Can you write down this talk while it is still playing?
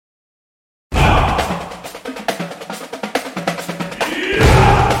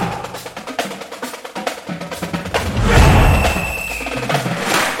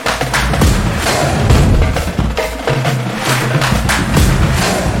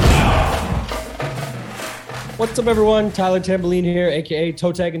What's up, everyone? Tyler Tamboline here, aka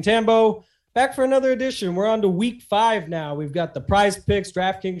Toe Tag and Tambo. Back for another edition. We're on to week 5 now. We've got the Prize Picks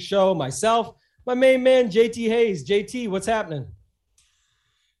DraftKings show, myself, my main man, JT Hayes. JT, what's happening?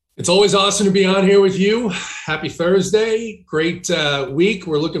 It's always awesome to be on here with you. Happy Thursday. Great week.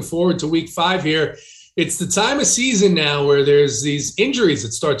 We're looking forward to week 5 here. It's the time of season now where there's these injuries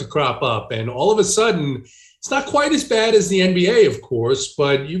that start to crop up, and all of a sudden, it's not quite as bad as the NBA, of course,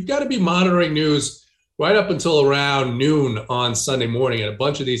 but you've got to be monitoring news right up until around noon on Sunday morning, and a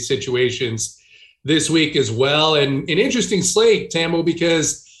bunch of these situations this week as well. And an interesting slate, Tambo,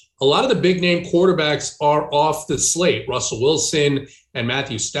 because a lot of the big name quarterbacks are off the slate. Russell Wilson and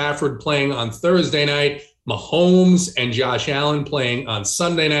Matthew Stafford playing on Thursday night, Mahomes and Josh Allen playing on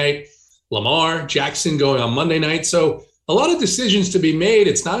Sunday night, Lamar Jackson going on Monday night. So a lot of decisions to be made.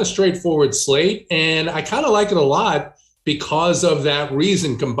 It's not a straightforward slate, and I kind of like it a lot because of that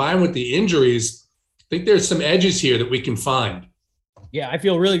reason, combined with the injuries. I think there's some edges here that we can find. Yeah, I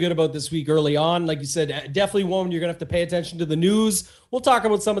feel really good about this week early on. Like you said, definitely one you're going to have to pay attention to the news. We'll talk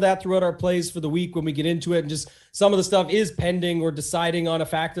about some of that throughout our plays for the week when we get into it. And just some of the stuff is pending or deciding on a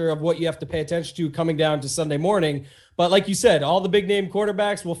factor of what you have to pay attention to coming down to Sunday morning. But like you said, all the big name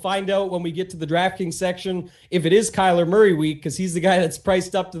quarterbacks, we'll find out when we get to the DraftKings section if it is Kyler Murray week, because he's the guy that's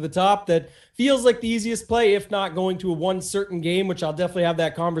priced up to the top that feels like the easiest play, if not going to a one certain game, which I'll definitely have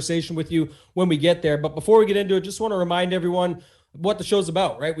that conversation with you when we get there. But before we get into it, just want to remind everyone what the show's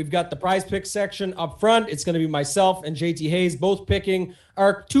about, right? We've got the Prize Picks section up front. It's going to be myself and JT Hayes both picking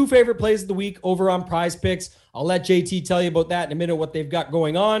our 2 favorite plays of the week over on Prize Picks. I'll let JT tell you about that in a minute, what they've got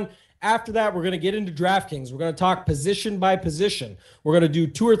going on. After that, we're going to get into DraftKings. We're going to talk position by position. We're going to do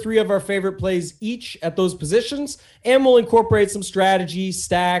 2 or 3 of our favorite plays each at those positions, and we'll incorporate some strategy,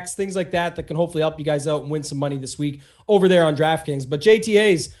 stacks, things like that that can hopefully help you guys out and win some money this week over there on DraftKings. But JT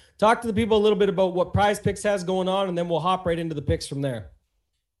Hayes, talk to the people a little bit about what Prize Picks has going on, and then we'll hop right into the picks from there.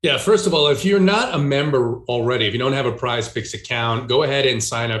 Yeah, first of all, if you're not a member already, if you don't have a Prize Picks account, go ahead and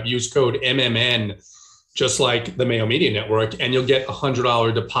sign up. Use code MMN, just like the Mayo Media Network, and you'll get a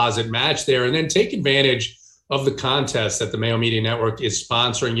 $100 deposit match there. And then take advantage of the contest that the Mayo Media Network is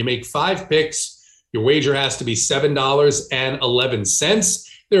sponsoring. You make 5 picks. Your wager has to be $7.11.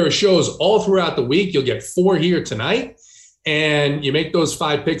 There are shows all throughout the week. You'll get 4 here tonight. And you make those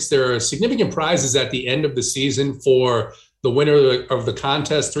 5 picks. There are significant prizes at the end of the season for the winner of the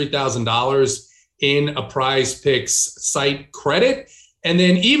contest, $3,000 in a Prize Picks site credit. And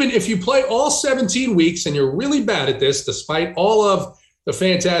then even if you play all 17 weeks and you're really bad at this, despite all of the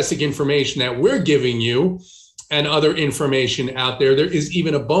fantastic information that we're giving you and other information out there, there is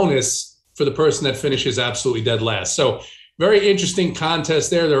even a bonus for the person that finishes absolutely dead last. So very interesting contest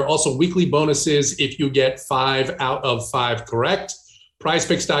there. There are also weekly bonuses if you get 5 out of 5 correct.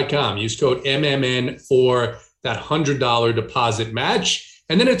 PrizePicks.com. Use code MMN for that $100 deposit match.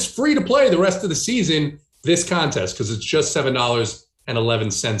 And then it's free to play the rest of the season, this contest, because it's just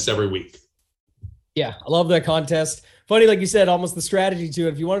 $7.11 every week. Yeah, I love that contest. Funny, like you said, almost the strategy to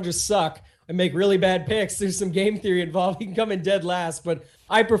it. If you want to just suck and make really bad picks, there's some game theory involved. You can come in dead last, but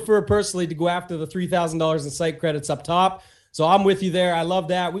I prefer personally to go after the $3,000 in site credits up top. So I'm with you there. I love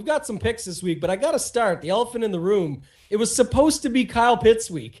that. We've got some picks this week, but I got to start. The elephant in the room. It was supposed to be Kyle Pitts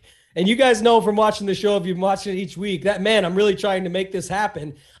week. And you guys know from watching the show, if you've been watching it each week, that, man, I'm really trying to make this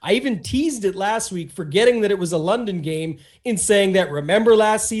happen. I even teased it last week, forgetting that it was a London game, in saying that, remember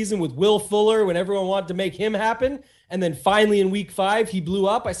last season with Will Fuller when everyone wanted to make him happen? And then finally in week 5, he blew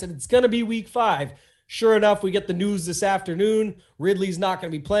up. I said, it's going to be week 5. Sure enough, we get the news this afternoon. Ridley's not going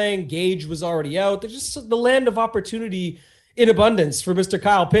to be playing. Gage was already out. There's just the land of opportunity in abundance for Mr.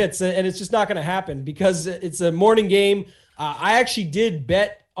 Kyle Pitts, and it's just not going to happen because it's a morning game. I actually did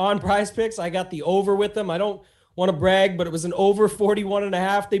bet on Prize Picks. I got the over with them. I don't want to brag, but it was an over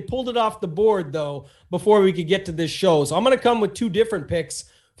 41.5. They pulled it off the board, though, before we could get to this show. So I'm going to come with 2 different picks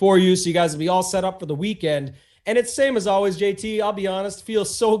for you so you guys will be all set up for the weekend. And it's same as always, JT. I'll be honest, feel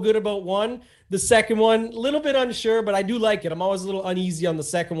so good about one. The second one, a little bit unsure, but I do like it. I'm always a little uneasy on the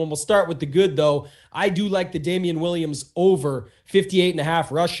second one. We'll start with the good, though. I do like the Damian Williams over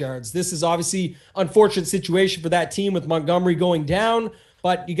 58.5 rush yards. This is obviously unfortunate situation for that team with Montgomery going down,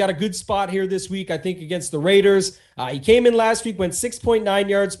 but you got a good spot here this week, I think, against the Raiders. He came in last week, went 6.9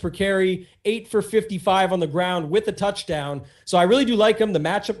 yards per carry, 8 for 55 on the ground with a touchdown. So I really do like him to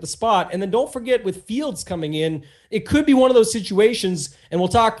match up the spot. And then don't forget, with Fields coming in, it could be one of those situations, and we'll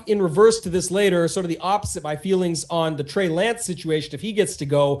talk in reverse to this later, sort of the opposite, my feelings on the Trey Lance situation if he gets to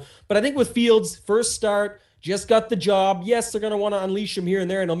go. But I think with Fields, first start, just got the job. Yes, they're going to want to unleash him here and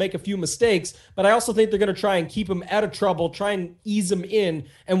there, and he'll make a few mistakes, but I also think they're going to try and keep him out of trouble, try and ease him in,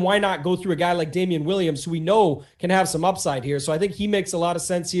 and why not go through a guy like Damian Williams, who we know can have some upside here. So I think he makes a lot of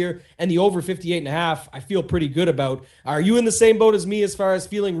sense here, and the over 58.5, I feel pretty good about. Are you in the same boat as me as far as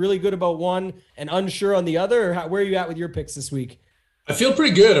feeling really good about one and unsure on the other, or where are you at with your picks this week? I feel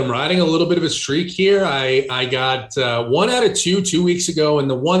pretty good. I'm riding a little bit of a streak here. I got 1 out of 2 weeks ago, and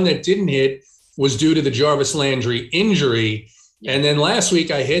the one that didn't hit was due to the Jarvis Landry injury. And then last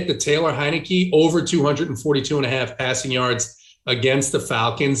week I hit the Taylor Heineke over 242.5 passing yards against the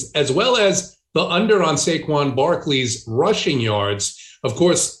Falcons, as well as the under on Saquon Barkley's rushing yards. Of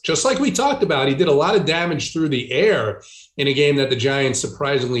course, just like we talked about, he did a lot of damage through the air in a game that the Giants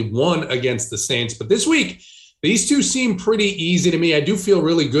surprisingly won against the Saints. But this week, these two seem pretty easy to me. I do feel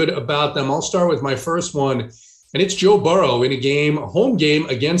really good about them. I'll start with my first one, and it's Joe Burrow in a home game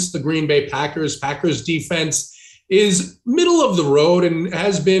against the Green Bay Packers. Packers defense is middle of the road and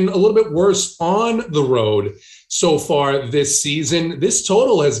has been a little bit worse on the road so far this season. This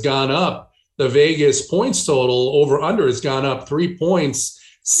total has gone up. The Vegas points total over under has gone up 3 points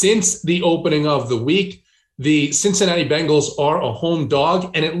since the opening of the week. The Cincinnati Bengals are a home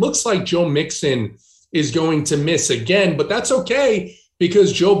dog, and it looks like Joe Mixon is going to miss again, but that's okay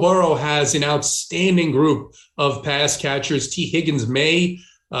because Joe Burrow has an outstanding group of pass catchers. T. Higgins may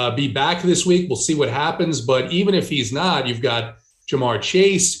be back this week. We'll see what happens, but even if he's not, you've got Jamar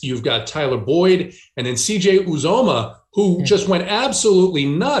Chase, you've got Tyler Boyd, and then CJ Uzomah, who just went absolutely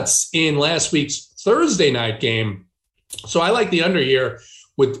nuts in last week's Thursday night game. So I like the under here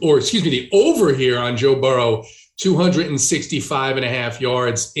the over here on Joe Burrow, 265.5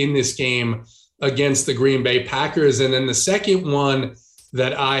 yards in this game against the Green Bay Packers. And then the second one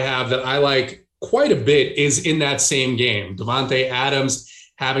that I have that I like quite a bit is in that same game. Davante Adams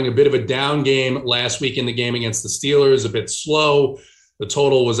having a bit of a down game last week in the game against the Steelers, a bit slow. The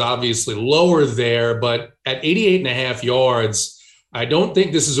total was obviously lower there, but at 88.5 yards, I don't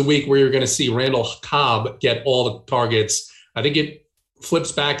think this is a week where you're going to see Randall Cobb get all the targets. I think it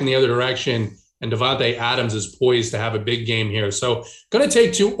flips back in the other direction, and Davante Adams is poised to have a big game here. So going to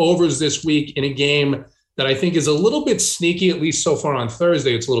take 2 overs this week in a game that I think is a little bit sneaky, at least so far on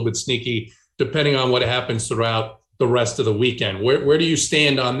Thursday. It's a little bit sneaky, depending on what happens throughout the rest of the weekend. Where do you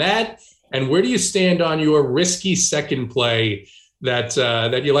stand on that? And where do you stand on your risky second play that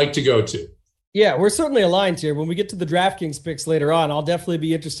you like to go to? Yeah, we're certainly aligned here. When we get to the DraftKings picks later on, I'll definitely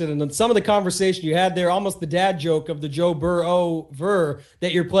be interested in some of the conversation you had there, almost the dad joke of the Joe Burrow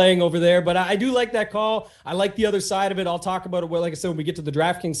that you're playing over there. But I do like that call. I like the other side of it. I'll talk about it, like I said, when we get to the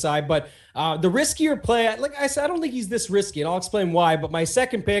DraftKings side. But the riskier play, like I said, I don't think he's this risky, and I'll explain why. But my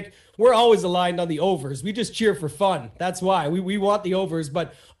second pick, we're always aligned on the overs. We just cheer for fun. That's why. We want the overs.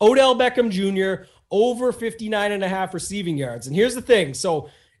 But Odell Beckham Jr., over 59.5 receiving yards. And here's the thing. So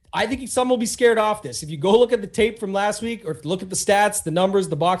I think some will be scared off this. If you go look at the tape from last week, or if you look at the stats, the numbers,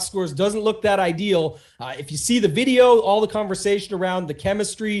 the box scores, doesn't look that ideal. If you see the video, all the conversation around the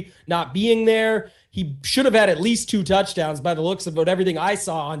chemistry not being there, he should have had at least 2 touchdowns by the looks of everything I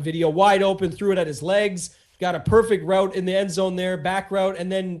saw on video. Wide open, threw it at his legs, got a perfect route in the end zone there, back route,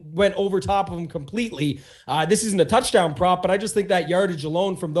 and then went over top of him completely. This isn't a touchdown prop, but I just think that yardage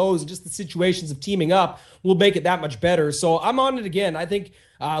alone from those, just the situations of teaming up, will make it that much better. So I'm on it again. I think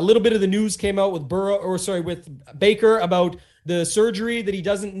a little bit of the news came out with with Baker about the surgery that he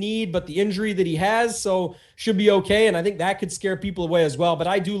doesn't need, but the injury that he has, so should be okay. And I think that could scare people away as well. But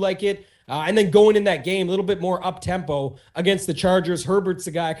I do like it. And then going in that game, a little bit more up-tempo against the Chargers. Herbert's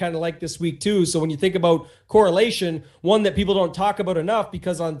the guy I kind of like this week too. So when you think about correlation, one that people don't talk about enough,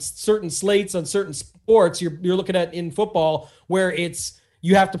 because on certain slates, on certain sports, you're looking at in football where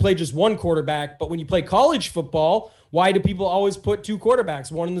you have to play just one quarterback. But when you play college football, why do people always put 2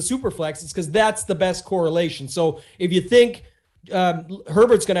 quarterbacks, one in the super flex? It's because that's the best correlation. So if you think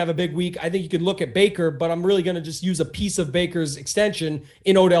Herbert's going to have a big week, I think you could look at Baker, but I'm really going to just use a piece of Baker's extension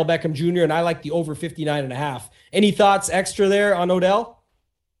in Odell Beckham Jr., and I like the over 59.5. Any thoughts extra there on Odell?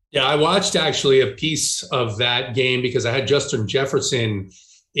 Yeah, I watched actually a piece of that game because I had Justin Jefferson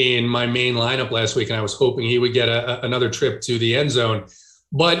in my main lineup last week, and I was hoping he would get another trip to the end zone.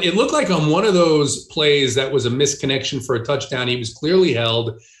 But it looked like on one of those plays that was a misconnection for a touchdown, he was clearly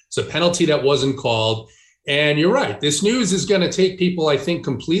held. It's a penalty that wasn't called. And you're right. This news is going to take people, I think,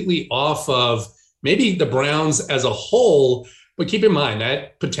 completely off of maybe the Browns as a whole. But keep in mind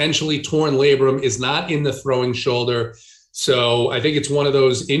that potentially torn labrum is not in the throwing shoulder. So I think it's one of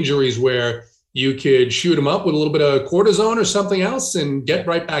those injuries where you could shoot him up with a little bit of cortisone or something else and get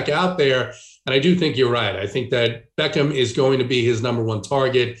right back out there. And I do think you're right. I think that Beckham is going to be his number one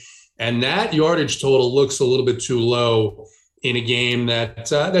target. And that yardage total looks a little bit too low in a game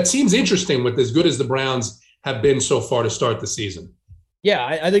that seems interesting with as good as the Browns have been so far to start the season. Yeah,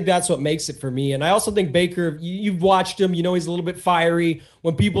 I think that's what makes it for me. And I also think Baker, you've watched him, he's a little bit fiery.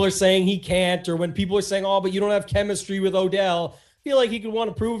 When people are saying he can't, or when people are saying, oh, but you don't have chemistry with Odell, I feel like he could want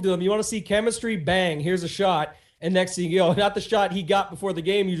to prove to them, you want to see chemistry? Bang, here's a shot. And next thing you know, not the shot he got before the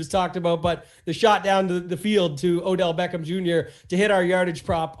game you just talked about, but the shot down the field to Odell Beckham Jr. to hit our yardage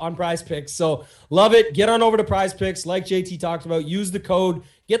prop on Prize Picks. So love it. Get on over to Prize Picks. Like JT talked about, use the code,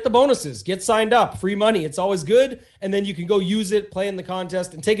 get the bonuses, get signed up, free money. It's always good. And then you can go use it, play in the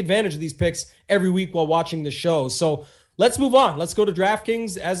contest, and take advantage of these picks every week while watching the show. So let's move on. Let's go to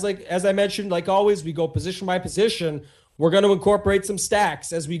DraftKings. As I mentioned, like always, we go position by position. We're going to incorporate some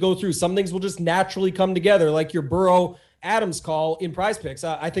stacks as we go through. Some things will just naturally come together, like your Burrow-Adams call in Prize Picks.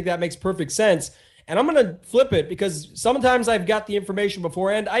 I think that makes perfect sense. And I'm going to flip it because sometimes I've got the information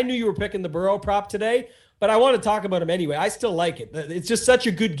beforehand. I knew you were picking the Burrow prop today, but I want to talk about him anyway. I still like it. It's just such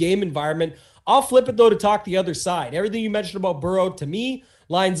a good game environment. I'll flip it, though, to talk the other side. Everything you mentioned about Burrow, to me,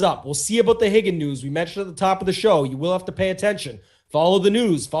 lines up. We'll see about the Higgins news. We mentioned at the top of the show. You will have to pay attention. Follow the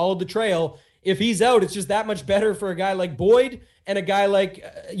news. Follow the trail. If he's out, it's just that much better for a guy like Boyd and a guy like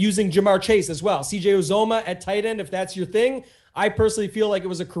using Jamar Chase as well. CJ Uzomah at tight end, if that's your thing. I personally feel like it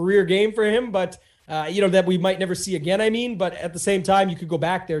was a career game for him, but that we might never see again, but at the same time, you could go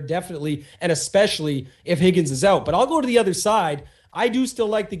back there definitely, and especially if Higgins is out. But I'll go to the other side. I do still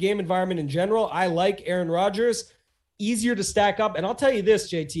like the game environment in general. I like Aaron Rodgers. Easier to stack up. And I'll tell you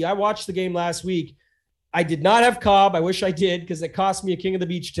this, JT, I watched the game last week. I did not have Cobb. I wish I did because it cost me a King of the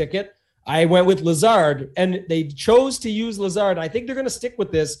Beach ticket. I went with Lazard, and they chose to use Lazard. I think they're going to stick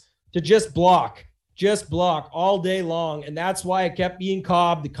with this to just block all day long. And that's why I kept being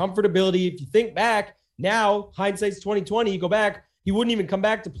Cobb, the comfortability. If you think back now, hindsight's 2020, you go back, he wouldn't even come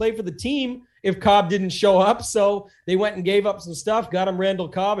back to play for the team if Cobb didn't show up. So they went and gave up some stuff, got him Randall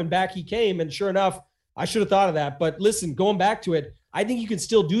Cobb, and back he came. And sure enough, I should have thought of that. But listen, going back to it, I think you can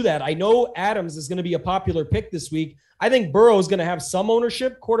still do that. I know Adams is going to be a popular pick this week. I think Burrow is going to have some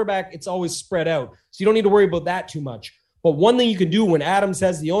ownership. Quarterback, it's always spread out. So you don't need to worry about that too much. But one thing you can do when Adams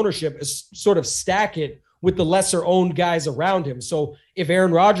has the ownership is sort of stack it with the lesser owned guys around him. So if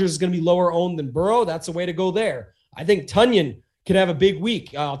Aaron Rodgers is going to be lower owned than Burrow, that's a way to go there. I think Tonyan can have a big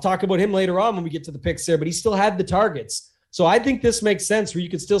week. I'll talk about him later on when we get to the picks there, but he still had the targets. So I think this makes sense where you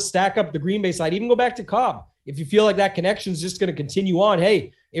can still stack up the Green Bay side, even go back to Cobb. If you feel like that connection is just going to continue on,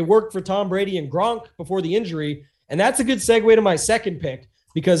 hey, it worked for Tom Brady and Gronk before the injury. And that's a good segue to my second pick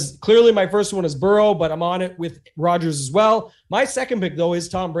because clearly my first one is Burrow, but I'm on it with Rodgers as well. My second pick, though, is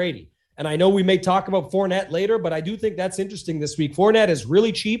Tom Brady. And I know we may talk about Fournette later, but I do think that's interesting this week. Fournette is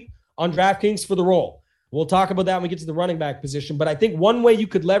really cheap on DraftKings for the role. We'll talk about that when we get to the running back position. But I think one way you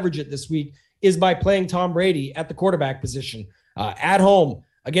could leverage it this week is by playing Tom Brady at the quarterback position at home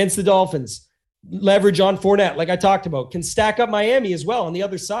against the Dolphins. Leverage on Fournette, like I talked about, can stack up Miami as well on the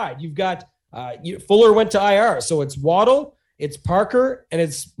other side. You've got Fuller went to IR, so it's Waddle, it's Parker, and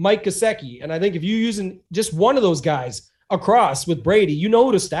it's Mike Gesicki. And I think if you're using just one of those guys across with Brady, you know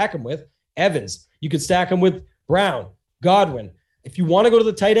who to stack him with. Evans. You could stack him with Brown, Godwin. If you want to go to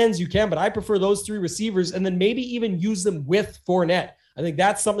the tight ends, you can, but I prefer those three receivers and then maybe even use them with Fournette. I think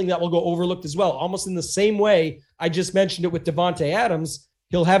that's something that will go overlooked as well. Almost in the same way I just mentioned it with Devontae Adams.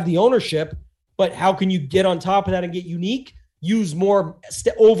 He'll have the ownership, but how can you get on top of that and get unique? Use more,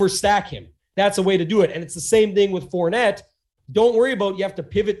 overstack him. That's a way to do it. And it's the same thing with Fournette. Don't worry about you have to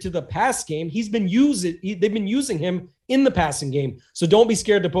pivot to the pass game. They've been using him in the passing game. So don't be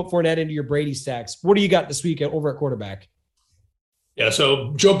scared to put Fournette into your Brady stacks. What do you got this week over at quarterback? Yeah,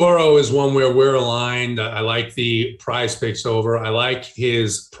 so Joe Burrow is one where we're aligned. I like the Prize Picks over. I like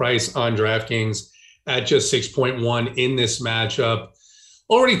his price on DraftKings at just 6.1 in this matchup.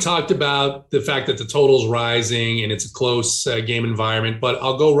 Already talked about the fact that the total's rising and it's a close game environment, but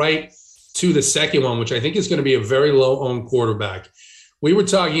I'll go right to the second one, which I think is going to be a very low-owned quarterback. We were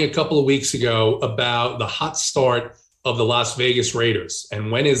talking a couple of weeks ago about the hot start of the Las Vegas Raiders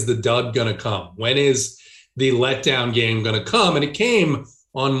and when is the dud going to come? When is the letdown game going to come? And it came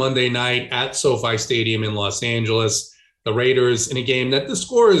on Monday night at SoFi Stadium in Los Angeles. The Raiders in a game that the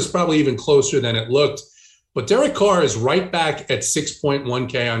score is probably even closer than it looked. But Derek Carr is right back at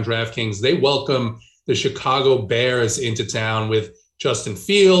 6.1K on DraftKings. They welcome the Chicago Bears into town with Justin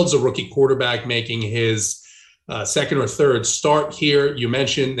Fields, a rookie quarterback, making his second or third start here. You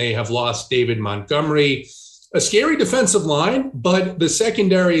mentioned they have lost David Montgomery. A scary defensive line, but the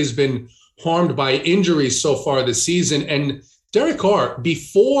secondary has been harmed by injuries so far this season. And Derek Carr,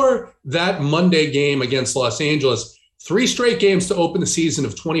 before that Monday game against Los Angeles, 3 straight games to open the season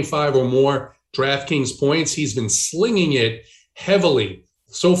of 25 or more DraftKings points. He's been slinging it heavily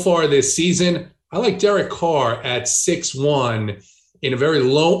so far this season. I like Derek Carr at 6-1 in a very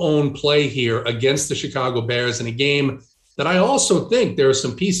low-owned play here against the Chicago Bears in a game that I also think there are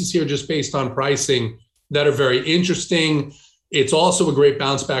some pieces here just based on pricing that are very interesting. It's also a great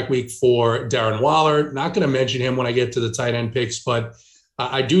bounce-back week for Darren Waller. Not going to mention him when I get to the tight end picks, but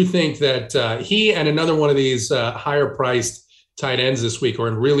I do think that he and another one of these higher-priced tight ends this week are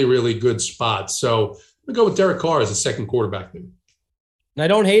in really, really good spots. So I'm going to go with Derek Carr as a second quarterback. And I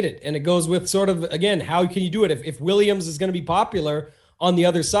don't hate it. And it goes with sort of, again, how can you do it? If Williams is going to be popular on the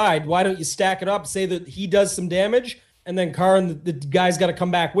other side, why don't you stack it up, say that he does some damage, and then Carr and the guys got to come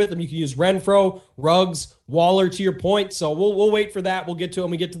back with him. You can use Renfro, Ruggs, Waller to your point. So we'll wait for that. We'll get to it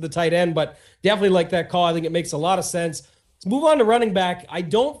when we get to the tight end, but definitely like that call. I think it makes a lot of sense. Let's move on to running back. I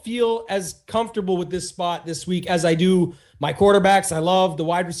don't feel as comfortable with this spot this week as I do my quarterbacks. I love the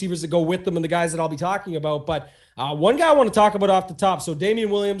wide receivers that go with them and the guys that I'll be talking about. But one guy I want to talk about off the top. So Damian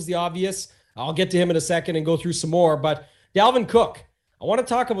Williams, the obvious. I'll get to him in a second and go through some more. But Dalvin Cook, I want to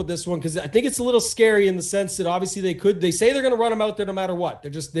talk about this one because I think it's a little scary in the sense that obviously they say they're going to run him out there no matter what.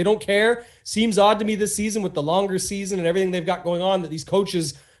 They don't care. Seems odd to me this season with the longer season and everything they've got going on that these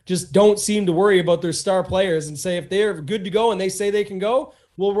coaches just don't seem to worry about their star players and say if they're good to go and they say they can go,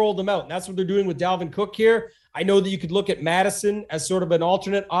 we'll roll them out. And that's what they're doing with Dalvin Cook here. I know that you could look at Madison as sort of an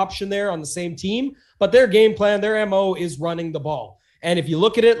alternate option there on the same team, but their game plan, their MO is running the ball. And if you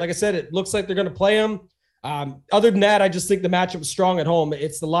look at it, like I said, it looks like they're going to play him. Other than that, I just think the matchup is strong at home.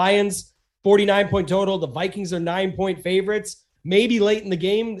 It's the Lions, 49-point total. The Vikings are 9-point favorites. Maybe late in the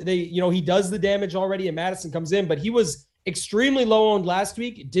game, he does the damage already and Madison comes in, but he was extremely low owned last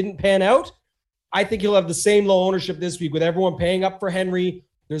week. It didn't pan out. I think he'll have the same low ownership this week with everyone paying up for Henry.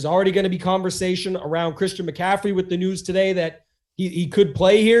 There's already going to be conversation around Christian McCaffrey with the news today that he could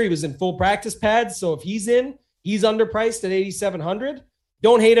play here. He was in full practice pads. So if he's in, he's underpriced at 8,700.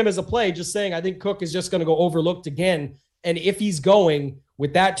 Don't hate him as a play. Just saying, I think Cook is just going to go overlooked again. And if he's going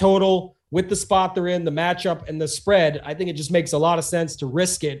with that total, with the spot they're in, the matchup and the spread, I think it just makes a lot of sense to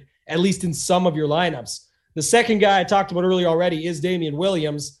risk it, at least in some of your lineups. The second guy I talked about earlier already is Damian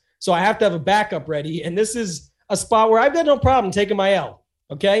Williams. So I have to have a backup ready. And this is a spot where I've got no problem taking my L.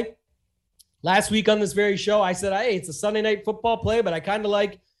 Okay. Last week on this very show, I said, hey, it's a Sunday night football play, but I kind of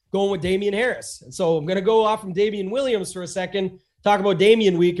like going with Damian Harris. And so I'm going to go off from Damian Williams for a second, talk about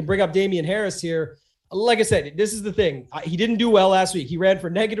Damian week and bring up Damian Harris here. Like I said, this is the thing. He didn't do well last week. He ran for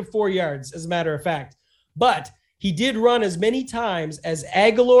 -4 yards, as a matter of fact. But he did run as many times as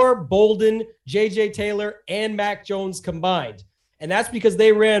Aguilar, Bolden, J.J. Taylor, and Mac Jones combined. And that's because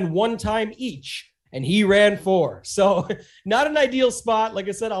they ran 1 time each, and he ran 4. So not an ideal spot. Like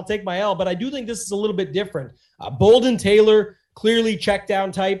I said, I'll take my L, but I do think this is a little bit different. Bolden, Taylor, clearly check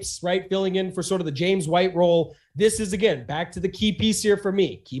down types, right? Filling in for sort of the James White role. This is, again, back to the key piece here for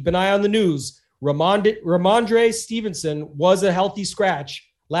me. Keep an eye on the news. Ramondre Stevenson was a healthy scratch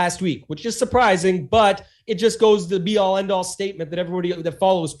last week, which is surprising, but it just goes to the be-all, end-all statement that everybody that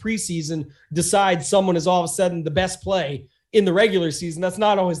follows preseason decides someone is all of a sudden the best play in the regular season. That's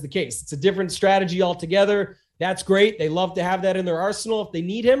not always the case. It's a different strategy altogether. That's great. They love to have that in their arsenal if they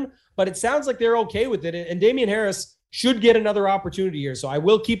need him, but it sounds like they're okay with it. And Damian Harris should get another opportunity here. So I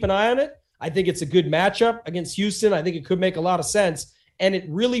will keep an eye on it. I think it's a good matchup against Houston. I think it could make a lot of sense. And it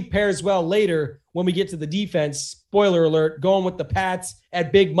really pairs well later when we get to the defense. Spoiler alert, going with the Pats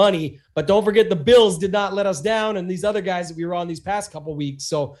at big money. But don't forget the Bills did not let us down and these other guys that we were on these past couple weeks.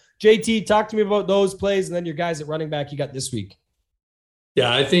 So, JT, talk to me about those plays and then your guys at running back you got this week.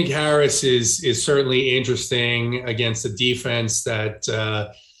 Yeah, I think Harris is certainly interesting against a defense that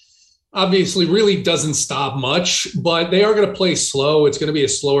obviously really doesn't stop much, but they are going to play slow. It's going to be a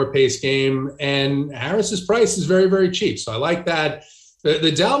slower pace game, and Harris's price is very, very cheap. So I like that.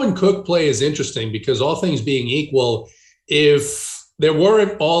 The Dalvin Cook play is interesting because all things being equal, if there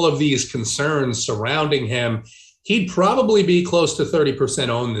weren't all of these concerns surrounding him, he'd probably be close to 30%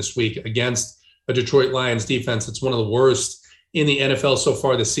 owned this week against a Detroit Lions defense. It's one of the worst in the NFL so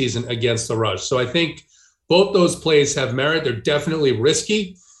far this season against the rush. So I think both those plays have merit. They're definitely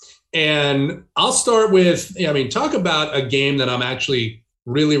risky. And I'll start with, talk about a game that I'm actually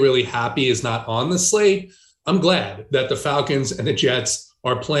really, really happy is not on the slate. I'm glad that the Falcons and the Jets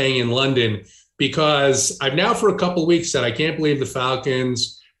are playing in London because I've now for a couple of weeks said I can't believe the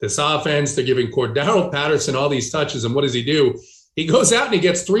Falcons, this offense, they're giving Cordarrelle Patterson all these touches. And what does he do? He goes out and he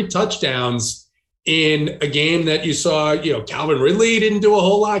gets 3 touchdowns in a game that you saw, Calvin Ridley didn't do a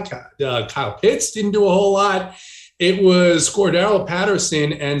whole lot. Kyle Pitts didn't do a whole lot. It was Cordarrelle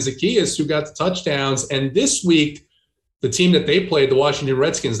Patterson and Zacchaeus who got the touchdowns. And this week, the team that they played, the Washington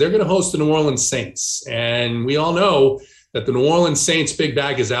Redskins, they're going to host the New Orleans Saints. And we all know that the New Orleans Saints big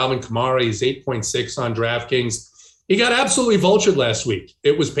bag is Alvin Kamara. He's 8.6 on DraftKings. He got absolutely vultured last week.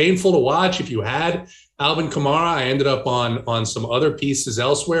 It was painful to watch. If you had Alvin Kamara, I ended up on some other pieces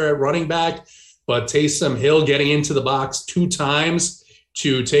elsewhere at running back. But Taysom Hill getting into the box 2 times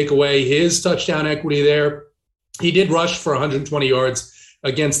to take away his touchdown equity there. He did rush for 120 yards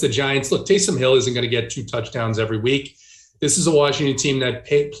against the Giants. Look, Taysom Hill isn't going to get 2 touchdowns every week. This is a Washington team that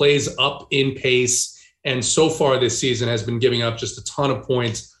plays up in pace, and so far this season has been giving up just a ton of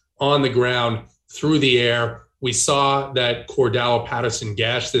points on the ground, through the air. We saw that Cordarrelle Patterson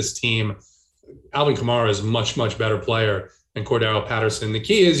gash this team. Alvin Kamara is a much, much better player than Cordarrelle Patterson. The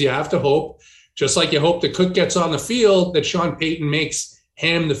key is you have to hope, just like you hope that Cook gets on the field, that Sean Payton makes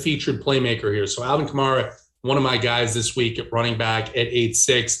him the featured playmaker here. So Alvin Kamara, one of my guys this week at running back at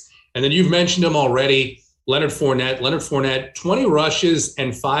 8.6. And then you've mentioned him already, Leonard Fournette. Leonard Fournette, 20 rushes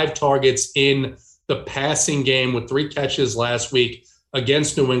and 5 targets in the passing game with 3 catches last week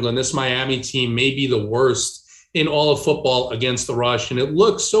against New England. This Miami team may be the worst in all of football against the rush. And it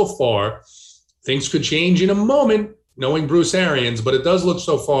looks so far, things could change in a moment, knowing Bruce Arians, but it does look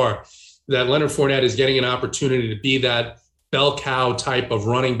so far that Leonard Fournette is getting an opportunity to be that bell cow type of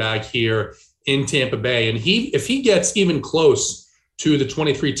running back here in Tampa Bay. And if he gets even close to the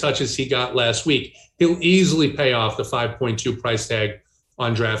 23 touches he got last week, he'll easily pay off the 5.2 price tag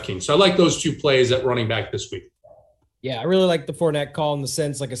on DraftKings. So I like those 2 plays at running back this week. Yeah, I really like the Fournette call in the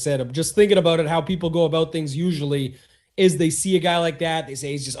sense, like I said, of just thinking about it, how people go about things usually is they see a guy like that. They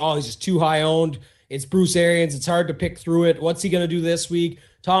say he's just too high owned. It's Bruce Arians. It's hard to pick through it. What's he going to do this week?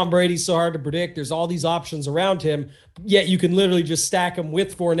 Tom Brady's so hard to predict. There's all these options around him, yet you can literally just stack him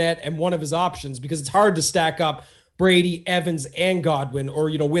with Fournette and one of his options, because it's hard to stack up Brady, Evans, and Godwin,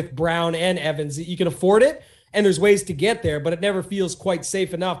 or, with Brown and Evans. You can afford it, and there's ways to get there, but it never feels quite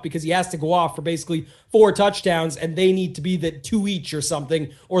safe enough because he has to go off for basically 4 touchdowns, and they need to be the 2 each or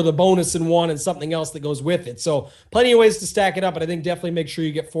something, or the bonus in 1 and something else that goes with it. So plenty of ways to stack it up, and I think definitely make sure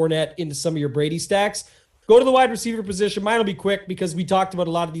you get Fournette into some of your Brady stacks. Go to the wide receiver position. Mine will be quick because we talked about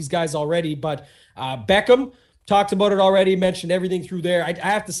a lot of these guys already, but Beckham, talked about it already, mentioned everything through there. I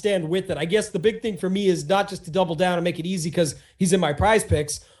have to stand with it. I guess the big thing for me is not just to double down and make it easy because he's in my prize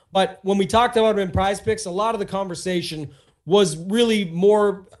picks, but when we talked about him in prize picks, a lot of the conversation was really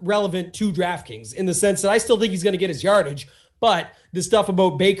more relevant to DraftKings in the sense that I still think he's going to get his yardage, but the stuff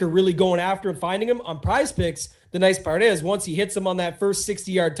about Baker really going after and finding him on prize picks, the nice part is once he hits him on that first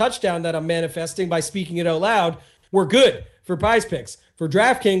 60-yard touchdown that I'm manifesting by speaking it out loud, we're good for prize picks. For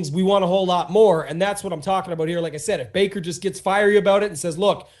DraftKings, we want a whole lot more, and that's what I'm talking about here. Like I said, if Baker just gets fiery about it and says,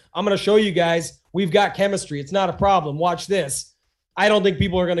 look, I'm going to show you guys we've got chemistry. It's not a problem. Watch this. I don't think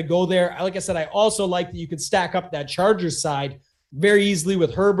people are going to go there. Like I said, I also like that you can stack up that Chargers side very easily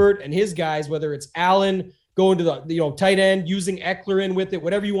with Herbert and his guys, whether it's Allen going to the tight end, using Eckler in with it,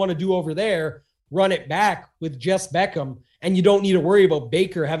 whatever you want to do over there, run it back with just Beckham, and you don't need to worry about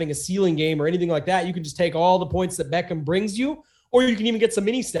Baker having a ceiling game or anything like that. You can just take all the points that Beckham brings you, or you can even get some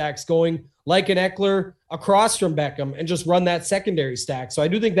mini stacks going like an Eckler across from Beckham and just run that secondary stack. So I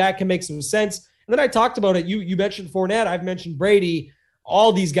do think that can make some sense. And then I talked about it. You mentioned Fournette. I've mentioned Brady.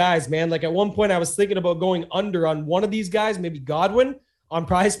 All these guys, man. Like at one point I was thinking about going under on one of these guys, maybe Godwin on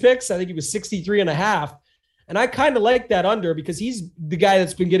prize picks. I think he was 63.5. And I kind of like that under because he's the guy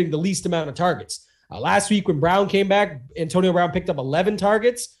that's been getting the least amount of targets. Last week when Brown came back, Antonio Brown picked up 11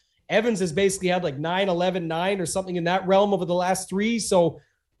 targets. Evans has basically had like 9, 11, 9 or something in that realm over the last 3. So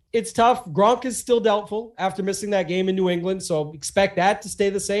it's tough. Gronk is still doubtful after missing that game in New England. So expect that to stay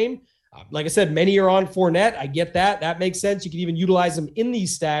the same. Like I said, many are on Fournette. I get that. That makes sense. You can even utilize them in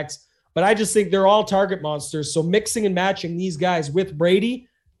these stacks. But I just think they're all target monsters. So mixing and matching these guys with Brady,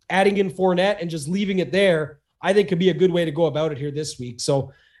 adding in Fournette, and just leaving it there, I think could be a good way to go about it here this week.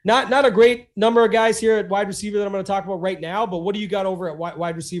 So not a great number of guys here at wide receiver that I'm going to talk about right now, but what do you got over at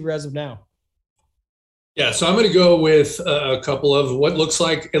wide receiver as of now? Yeah, so I'm going to go with a couple of what looks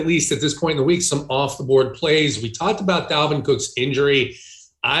like, at least at this point in the week, some off-the-board plays. We talked about Dalvin Cook's injury.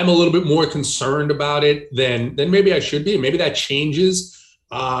 I'm a little bit more concerned about it than maybe I should be. Maybe that changes.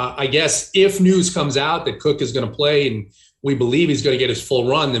 I guess if news comes out that Cook is going to play and we believe he's going to get his full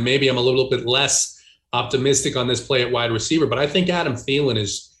run, then maybe I'm a little bit less optimistic on this play at wide receiver. But I think Adam Thielen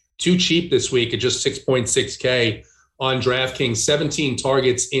is too cheap this week at just 6.6K on DraftKings, 17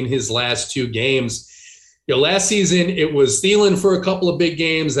 targets in his last 2 games. Last season, it was Thielen for a couple of big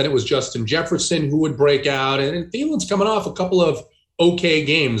games. Then it was Justin Jefferson who would break out. And Thielen's coming off a couple of okay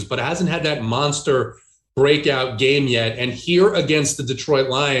games, but hasn't had that monster breakout game yet. And here against the Detroit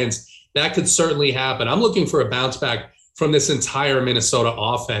Lions, that could certainly happen. I'm looking for a bounce back from this entire Minnesota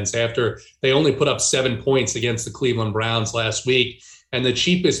offense after they only put up 7 points against the Cleveland Browns last week. And the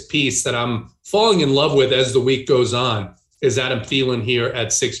cheapest piece that I'm falling in love with as the week goes on is Adam Thielen here at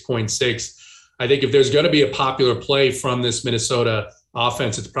 6.6. I think if there's going to be a popular play from this Minnesota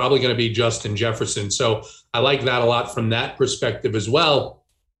offense, it's probably going to be Justin Jefferson. So I like that a lot from that perspective as well.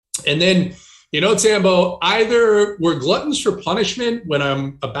 And then, Tambo, either we're gluttons for punishment when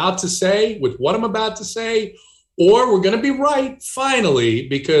I'm about to say, with what I'm about to say, or we're going to be right finally,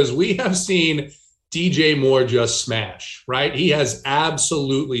 because we have seen DJ Moore just smash, right? He has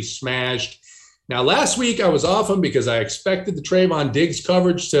absolutely smashed. Now, last week I was off him because I expected the Trayvon Diggs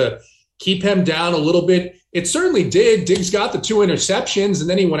coverage to keep him down a little bit. It certainly did. Diggs got the 2 interceptions, and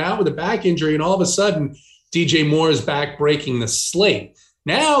then he went out with a back injury, and all of a sudden, DJ Moore is back breaking the slate.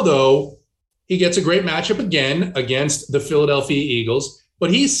 Now, though, he gets a great matchup again against the Philadelphia Eagles,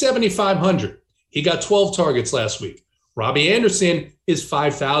 but he's 7,500. He got 12 targets last week. Robbie Anderson is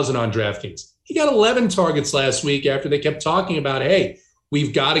 5,000 on DraftKings. He got 11 targets last week after they kept talking about, hey,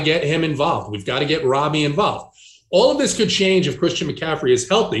 we've got to get him involved. We've got to get Robbie involved. All of this could change if Christian McCaffrey is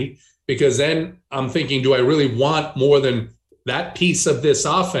healthy, because then I'm thinking, do I really want more than that piece of this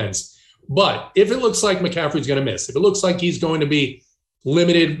offense? But if it looks like McCaffrey's going to miss, if it looks like he's going to be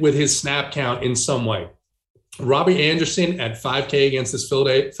limited with his snap count in some way, Robbie Anderson at 5K against this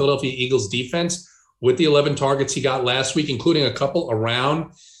Philadelphia Eagles defense with the 11 targets he got last week, including a couple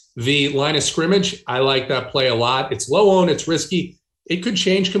around the line of scrimmage. I like that play a lot. It's low owned, it's risky. It could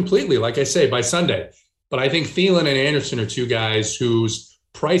change completely, like I say, by Sunday. But I think Thielen and Anderson are two guys whose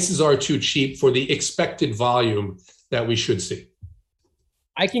prices are too cheap for the expected volume that we should see.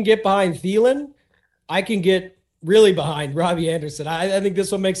 I can get behind Thielen. I can get really behind Robbie Anderson. I think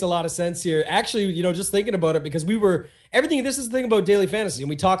this one makes a lot of sense here. Actually, just thinking about it, because this is the thing about daily fantasy, and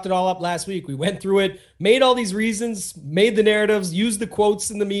we talked it all up last week. We went through it, made all these reasons, made the narratives, used the quotes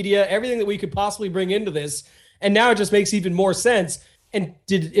in the media, everything that we could possibly bring into this. And now it just makes even more sense. And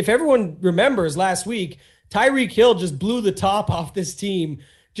if everyone remembers last week, Tyreek Hill just blew the top off this team,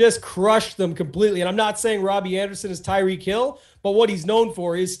 just crushed them completely. And I'm not saying Robbie Anderson is Tyreek Hill, but what he's known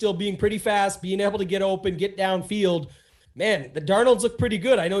for is still being pretty fast, being able to get open, get downfield. Man, the Darnolds look pretty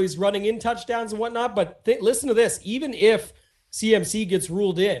good. I know he's running in touchdowns and whatnot, but listen to this. Even if CMC gets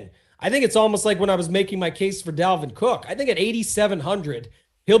ruled in, I think it's almost like when I was making my case for Dalvin Cook. I think at 8,700,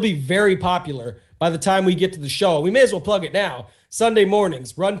 he'll be very popular by the time we get to the show. We may as well plug it now. Sunday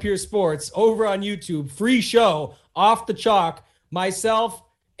mornings, Run Pure Sports, over on YouTube, free show, Off the Chalk. Myself,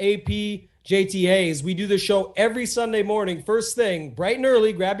 AP, JT Hayes. We do this show every Sunday morning, first thing, bright and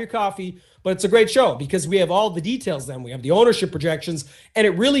early, grab your coffee. But it's a great show because we have all the details then. We have the ownership projections, and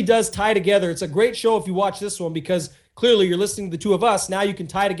it really does tie together. It's a great show if you watch this one because clearly you're listening to the two of us. Now you can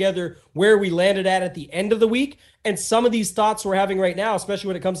tie together where we landed at the end of the week. And some of these thoughts we're having right now, especially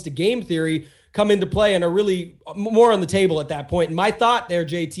when it comes to game theory, come into play and are really more on the table at that point. And my thought there,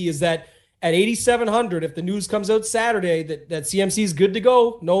 JT, is that at 8,700, if the news comes out Saturday that CMC is good to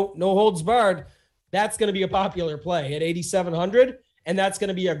go, no holds barred, that's going to be a popular play at 8,700. And that's going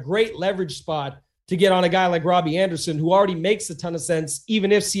to be a great leverage spot to get on a guy like Robbie Anderson, who already makes a ton of sense,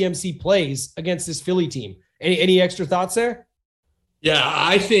 even if CMC plays against this Philly team. Any extra thoughts there? Yeah,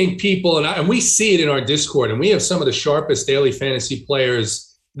 I think people, and we see it in our Discord, and we have some of the sharpest daily fantasy players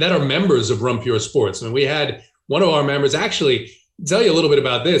that are members of Run Pure Sports. And we had one of our members, actually, tell you a little bit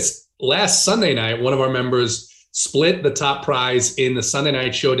about this. Last Sunday night, one of our members split the top prize in the Sunday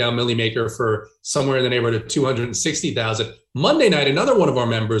Night Showdown Millie Maker for somewhere in the neighborhood of $260,000. Monday night, another one of our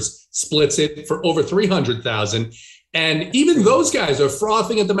members splits it for over $300,000. And even those guys are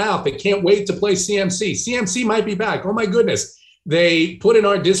frothing at the mouth. They can't wait to play CMC. CMC might be back. Oh my goodness. They put in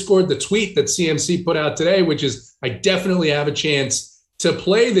our Discord the tweet that CMC put out today, which is, I definitely have a chance to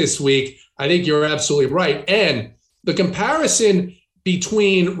play this week. I think you're absolutely right. And the comparison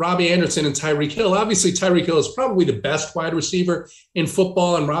between Robbie Anderson and Tyreek Hill, obviously Tyreek Hill is probably the best wide receiver in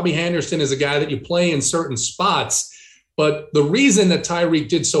football, and Robbie Anderson is a guy that you play in certain spots. But the reason that Tyreek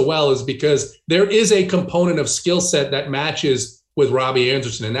did so well is because there is a component of skill set that matches with Robbie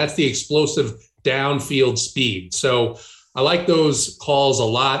Anderson, and that's the explosive downfield speed. So I like those calls a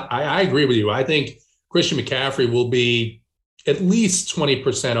lot. I agree with you. I think Christian McCaffrey will be at least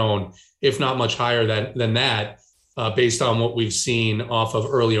 20% owned, if not much higher than that, based on what we've seen off of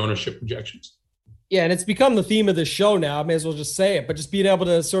early ownership projections. Yeah, and it's become the theme of this show now. I may as well just say it, but just being able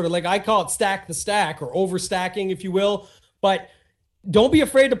to sort of, like, I call it stack the stack or overstacking, if you will. But don't be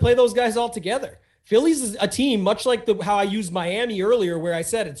afraid to play those guys all together. Phillies is a team, much like how I used Miami earlier, where I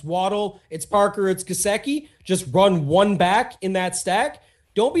said it's Waddle, it's Parker, it's Gesicki. Just run one back in that stack.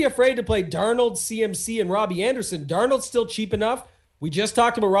 don't be afraid to play Darnold, CMC, and Robbie Anderson. Darnold's still cheap enough. We just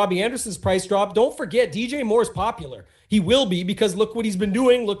talked about Robbie Anderson's price drop. Don't forget, DJ Moore's popular. He will be because look what he's been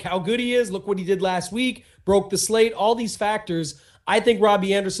doing. Look how good he is. Look what he did last week. Broke the slate. All these factors. I think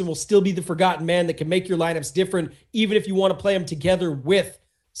Robbie Anderson will still be the forgotten man that can make your lineups different, even if you want to play him together with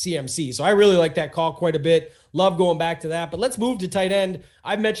CMC. So I really like that call quite a bit. Love going back to that. But let's move to tight end.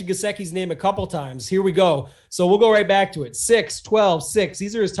 I've mentioned Gesicki's name a couple times. Here we go. So we'll go right back to it. 6, 12, 6.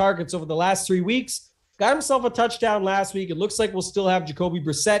 These are his targets over the last 3 weeks. Got himself a touchdown last week. It looks like we'll still have Jacoby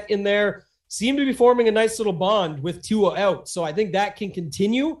Brissett in there. Seem to be forming a nice little bond with Tua out. So I think that can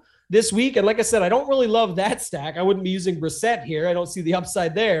continue this week. And like I said, I don't really love that stack. I wouldn't be using Brissett here. I don't see the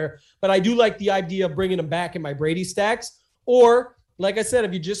upside there. But I do like the idea of bringing him back in my Brady stacks. Or, like I said,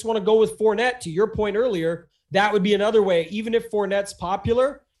 if you just want to go with Fournette, to your point earlier, that would be another way. Even if Fournette's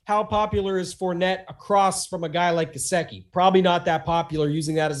popular, how popular is Fournette across from a guy like Gesicki? Probably not that popular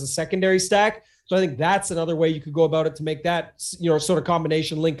using that as a secondary stack. So I think that's another way you could go about it to make that, sort of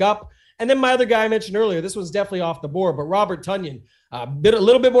combination link up. And then my other guy I mentioned earlier, this one's definitely off the board, but Robert Tonyan, a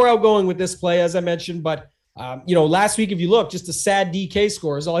little bit more outgoing with this play, as I mentioned. But, last week, if you look, just a sad DK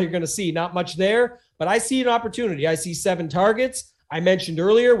score is all you're going to see. Not much there, but I see an opportunity. I see 7 targets. I mentioned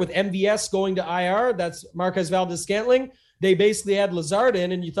earlier with MVS going to IR, that's Marquez Valdes-Scantling. They basically had Lazard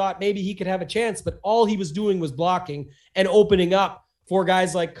in, and you thought maybe he could have a chance, but all he was doing was blocking and opening up for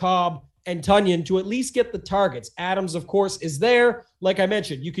guys like Cobb and Tonyan to at least get the targets. Adams, of course, is there. Like I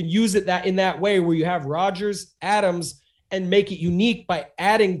mentioned, you can use it in that way where you have Rodgers, Adams, and make it unique by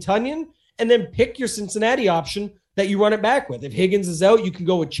adding Tonyan, and then pick your Cincinnati option that you run it back with. If Higgins is out, you can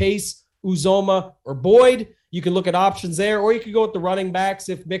go with Chase, Uzoma, or Boyd. You can look at options there, or you could go with the running backs.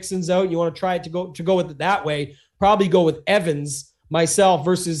 If Mixon's out and you want to try to go with it that way, probably go with Evans, myself,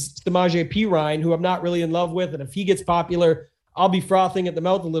 versus Samaje Perine, who I'm not really in love with. And if he gets popular, I'll be frothing at the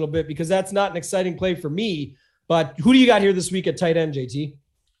mouth a little bit because that's not an exciting play for me. But who do you got here this week at tight end, JT?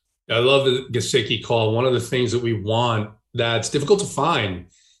 I love the Gesicki call. One of the things that we want that's difficult to find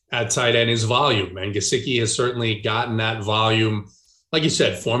at tight end is volume. And Gesicki has certainly gotten that volume, like you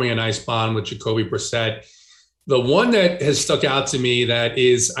said, forming a nice bond with Jacoby Brissett. The one that has stuck out to me that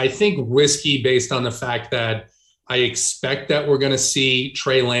is, I think, risky based on the fact that I expect that we're going to see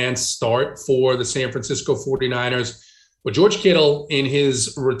Trey Lance start for the San Francisco 49ers. But George Kittle, in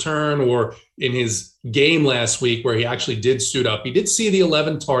his return or in his game last week where he actually did suit up, he did see the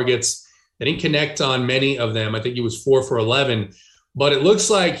 11 targets. They didn't connect on many of them. I think he was 4 for 11. But it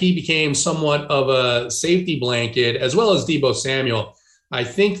looks like he became somewhat of a safety blanket, as well as Deebo Samuel. I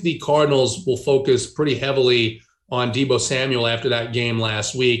think the Cardinals will focus pretty heavily on Deebo Samuel after that game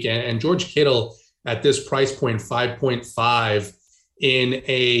last week. And George Kittle at this price point, 5.5 in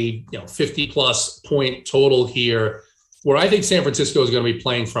a 50-plus point total here, where I think San Francisco is going to be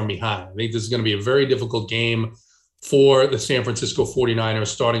playing from behind. I think this is going to be a very difficult game for the San Francisco 49ers,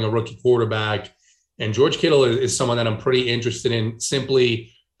 starting a rookie quarterback. And George Kittle is someone that I'm pretty interested in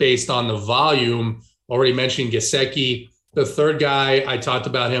simply based on the volume. Already mentioned Gesicki. The third guy, I talked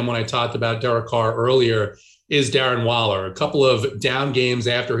about him when I talked about Derek Carr earlier, is Darren Waller. A couple of down games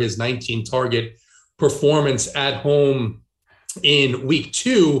after his 19-target performance at home in week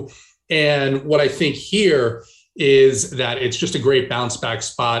 2. And what I think here is that it's just a great bounce back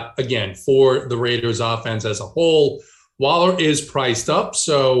spot, again, for the Raiders offense as a whole. Waller is priced up,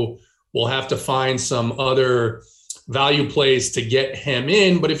 so we'll have to find some other value plays to get him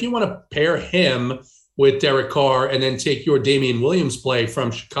in. But if you want to pair him with Derek Carr and then take your Damian Williams play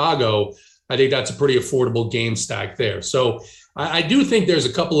from Chicago, I think that's a pretty affordable game stack there. So I do think there's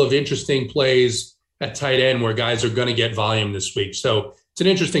a couple of interesting plays at tight end where guys are going to get volume this week. So it's an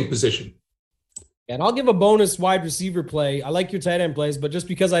interesting position. And I'll give a bonus wide receiver play. I like your tight end plays, but just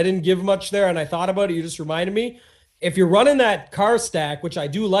because I didn't give much there and I thought about it, you just reminded me. If you're running that Carr stack, which I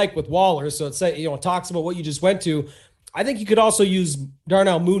do like with Waller, so it talks about what you just went to, I think you could also use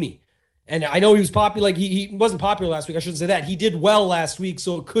Darnell Mooney. And I know he was popular. Like he wasn't popular last week. I shouldn't say that. He did well last week,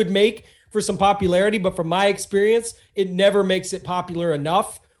 so it could make for some popularity. But from my experience, it never makes it popular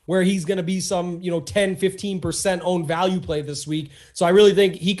enough where he's going to be some, 10, 15% owned value play this week. So I really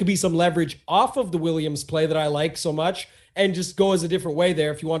think he could be some leverage off of the Williams play that I like so much and just go as a different way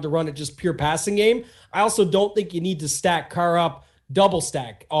there if you want to run it just pure passing game. I also don't think you need to stack Carr up, double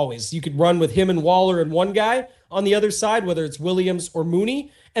stack always. You could run with him and Waller and one guy on the other side, whether it's Williams or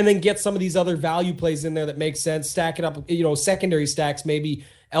Mooney, and then get some of these other value plays in there that make sense. Stack it up, secondary stacks maybe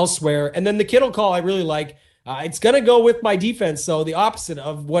elsewhere. And then the Kittle call I really like. It's going to go with my defense, so the opposite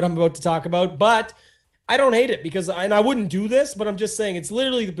of what I'm about to talk about. But I don't hate it and I wouldn't do this, but I'm just saying it's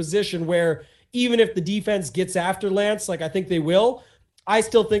literally the position where even if the defense gets after Lance, like I think they will, I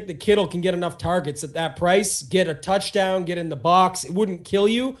still think that Kittle can get enough targets at that price, get a touchdown, get in the box. It wouldn't kill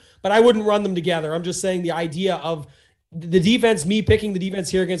you, but I wouldn't run them together. I'm just saying the idea of the defense, me picking the defense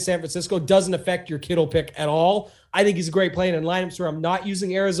here against San Francisco doesn't affect your Kittle pick at all. I think he's a great play in lineups where I'm not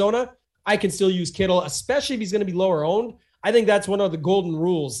using Arizona. I can still use Kittle, especially if he's going to be lower owned. I think that's one of the golden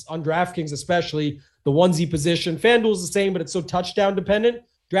rules on DraftKings, especially the onesie position. FanDuel's the same, but it's so touchdown dependent.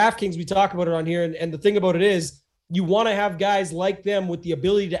 DraftKings, we talk about it on here. And the thing about it is you want to have guys like them with the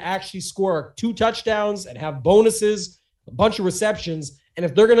ability to actually score 2 touchdowns and have bonuses, a bunch of receptions. And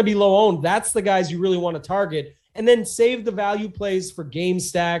if they're going to be low owned, that's the guys you really want to target. And then save the value plays for game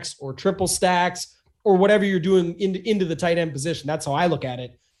stacks or triple stacks or whatever you're doing into the tight end position. That's how I look at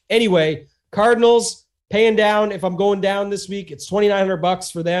it. Anyway, Cardinals paying down. If I'm going down this week, it's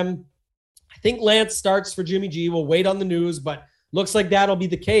 $2,900 for them. I think Lance starts for Jimmy G. We'll wait on the news, but looks like that'll be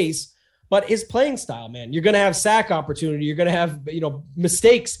the case. But his playing style, man, you're going to have sack opportunity. You're going to have,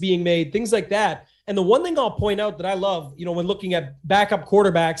 mistakes being made, things like that. And the one thing I'll point out that I love, when looking at backup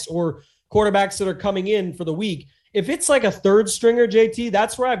quarterbacks or quarterbacks that are coming in for the week, if it's like a third stringer, JT,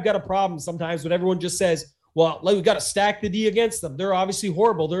 that's where I've got a problem sometimes when everyone just says, well, we've got to stack the D against them. They're obviously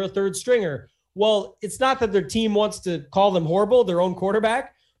horrible. They're a third stringer. Well, it's not that their team wants to call them horrible, their own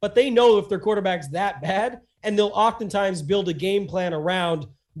quarterback, but they know if their quarterback's that bad, and they'll oftentimes build a game plan around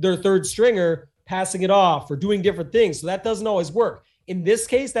their third stringer passing it off or doing different things. So that doesn't always work. In this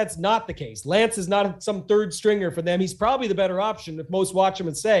case, that's not the case. Lance is not some third stringer for them. He's probably the better option if most watch him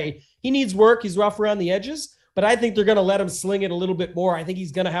and say he needs work. He's rough around the edges, but I think they're going to let him sling it a little bit more. I think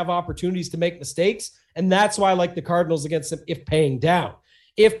he's going to have opportunities to make mistakes. And that's why I like the Cardinals against him if paying down.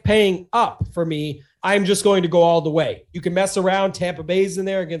 If paying up for me, I'm just going to go all the way. You can mess around. Tampa Bay's in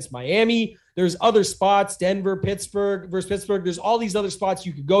there against Miami. There's other spots, Denver, Pittsburgh versus Pittsburgh. There's all these other spots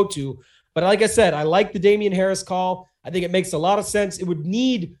you could go to. But like I said, I like the Damian Harris call. I think it makes a lot of sense. It would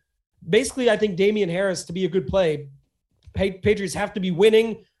need, basically, I think Damian Harris to be a good play. Patriots have to be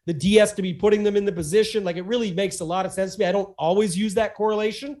winning. The D has to be putting them in the position. Like, it really makes a lot of sense to me. I don't always use that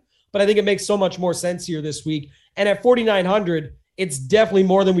correlation, but I think it makes so much more sense here this week. And at 4,900, it's definitely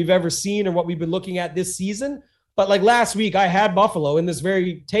more than we've ever seen or what we've been looking at this season. But like last week, I had Buffalo in this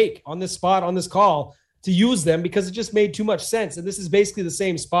very take on this spot, on this call to use them because it just made too much sense. And this is basically the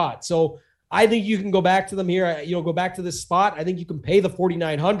same spot. So I think you can go back to them here, go back to this spot. I think you can pay the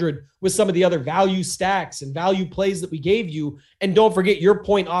 4,900 with some of the other value stacks and value plays that we gave you. And don't forget your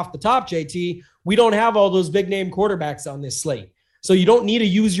point off the top, JT. We don't have all those big name quarterbacks on this slate. So you don't need to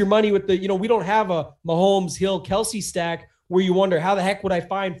use your money with we don't have a Mahomes, Hill, Kelsey stack where you wonder how the heck would I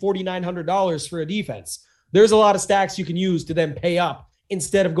find $4,900 for a defense? There's a lot of stacks you can use to then pay up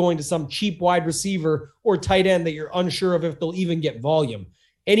instead of going to some cheap wide receiver or tight end that you're unsure of if they'll even get volume.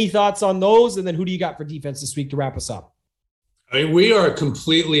 Any thoughts on those? And then who do you got for defense this week to wrap us up? I mean, we are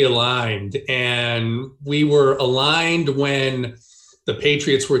completely aligned, and we were aligned when the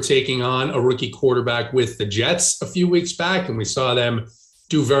Patriots were taking on a rookie quarterback with the Jets a few weeks back, and we saw them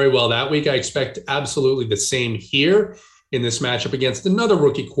do very well that week. I expect absolutely the same here in this matchup against another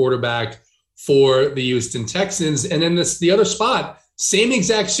rookie quarterback for the Houston Texans. And then the other spot, same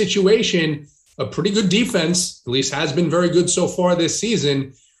exact situation, a pretty good defense, at least has been very good so far this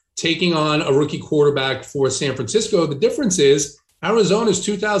season, taking on a rookie quarterback for San Francisco. The difference is Arizona is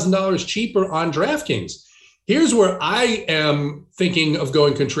 $2,000 cheaper on DraftKings. Here's where I am thinking of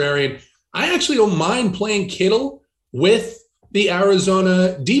going contrarian. I actually don't mind playing Kittle with the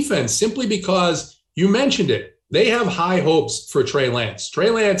Arizona defense simply because you mentioned it. They have high hopes for Trey Lance.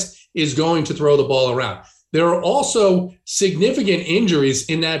 Trey Lance is going to throw the ball around. There are also significant injuries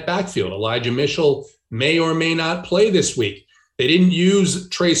in that backfield. Elijah Mitchell may or may not play this week. They didn't use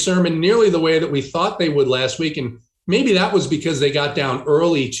Trey Sermon nearly the way that we thought they would last week, and maybe that was because they got down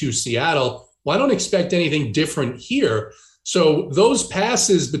early to Seattle. Well, I don't expect anything different here. So those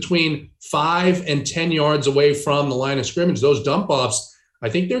passes between 5 and 10 yards away from the line of scrimmage, those dump-offs, I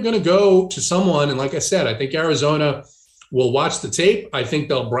think they're going to go to someone. And like I said, I think Arizona will watch the tape. I think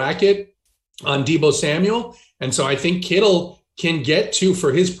they'll bracket on Deebo Samuel. And so I think Kittle can get to,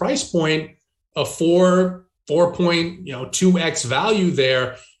 for his price point, a 4.2x value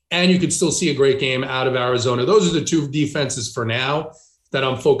there. And you could still see a great game out of Arizona. Those are the two defenses for now that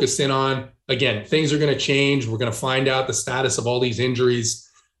I'm focused in on. Again, things are going to change. We're going to find out the status of all these injuries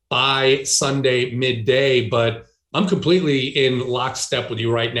by Sunday midday, but I'm completely in lockstep with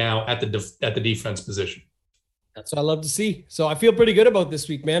you right now at the defense position. That's what I love to see. So I feel pretty good about this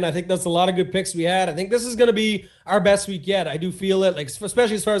week, man. I think that's a lot of good picks we had. I think this is going to be our best week yet. I do feel it, like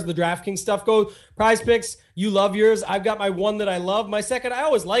especially as far as the DraftKings stuff goes. Prize picks, you love yours. I've got my one that I love. My second, I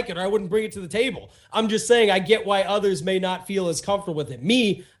always like it, or I wouldn't bring it to the table. I'm just saying I get why others may not feel as comfortable with it.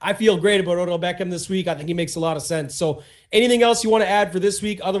 Me, I feel great about Odell Beckham this week. I think he makes a lot of sense. So anything else you want to add for this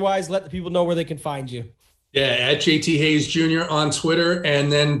week? Otherwise, let the people know where they can find you. Yeah, at JT Hayes Jr. on Twitter. And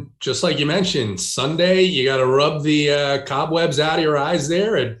then, just like you mentioned, Sunday, you got to rub the cobwebs out of your eyes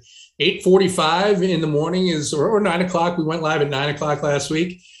there at 8:45 in the morning or 9 o'clock. We went live at 9 o'clock last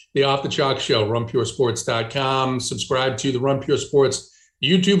week. The Off the Chalk Show, runpuresports.com. Subscribe to the Run Pure Sports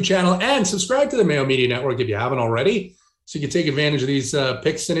YouTube channel and subscribe to the Mayo Media Network if you haven't already, so you can take advantage of these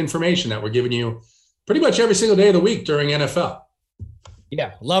picks and information that we're giving you pretty much every single day of the week during NFL.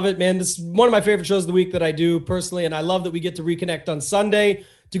 Yeah, love it, man. This is one of my favorite shows of the week that I do personally, and I love that we get to reconnect on Sunday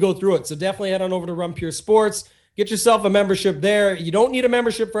to go through it. So definitely head on over to Run Pure Sports. Get yourself a membership there. You don't need a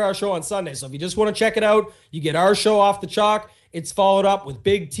membership for our show on Sunday. So if you just want to check it out, you get our show Off the Chalk. It's followed up with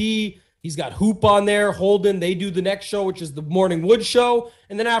Big T. He's got Hoop on there, Holden. They do the next show, which is the Morning Wood Show.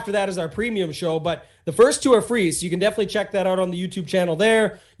 And then after that is our premium show. But the first two are free, so you can definitely check that out on the YouTube channel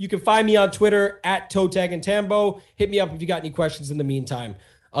there. You can find me on Twitter at ToeTagAndTambo. Hit me up if you got any questions in the meantime.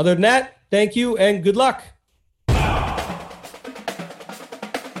 Other than that, thank you and good luck.